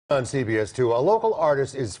On CBS 2, a local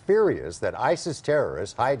artist is furious that ISIS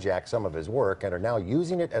terrorists hijacked some of his work and are now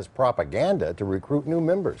using it as propaganda to recruit new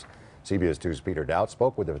members. CBS 2's Peter Daut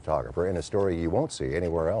spoke with the photographer in a story you won't see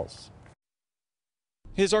anywhere else.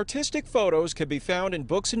 His artistic photos can be found in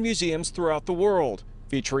books and museums throughout the world,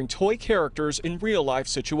 featuring toy characters in real-life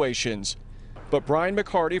situations. But Brian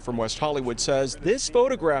McCarty from West Hollywood says this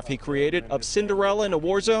photograph he created of Cinderella in a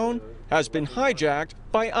war zone has been hijacked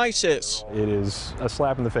by ISIS. It is a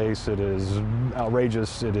slap in the face, it is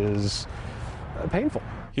outrageous, it is painful.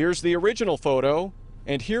 Here's the original photo,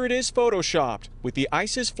 and here it is photoshopped with the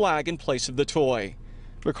ISIS flag in place of the toy.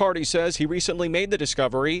 McCarty says he recently made the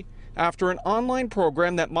discovery after an online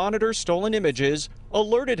program that monitors stolen images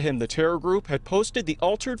alerted him the terror group had posted the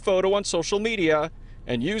altered photo on social media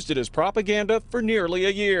and used it as propaganda for nearly a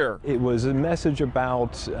year. It was a message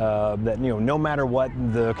about that, no matter what,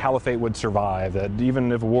 the caliphate would survive, that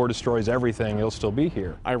even if war destroys everything, it'll still be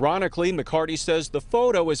here. Ironically, McCarty says the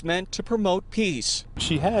photo is meant to promote peace.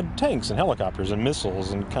 She had tanks and helicopters and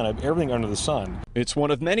missiles and kind of everything under the sun. It's one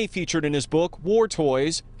of many featured in his book, War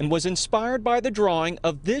Toys, and was inspired by the drawing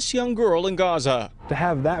of this young girl in Gaza. To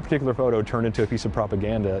have that particular photo turned into a piece of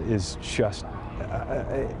propaganda is just,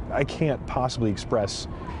 I can't possibly express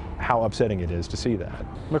how upsetting it is to see that.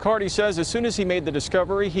 McCarty says as soon as he made the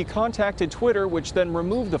discovery, he contacted Twitter, which then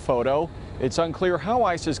removed the photo. It's unclear how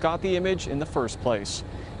ISIS got the image in the first place.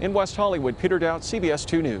 In West Hollywood, Peter Daut, CBS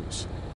 2 News.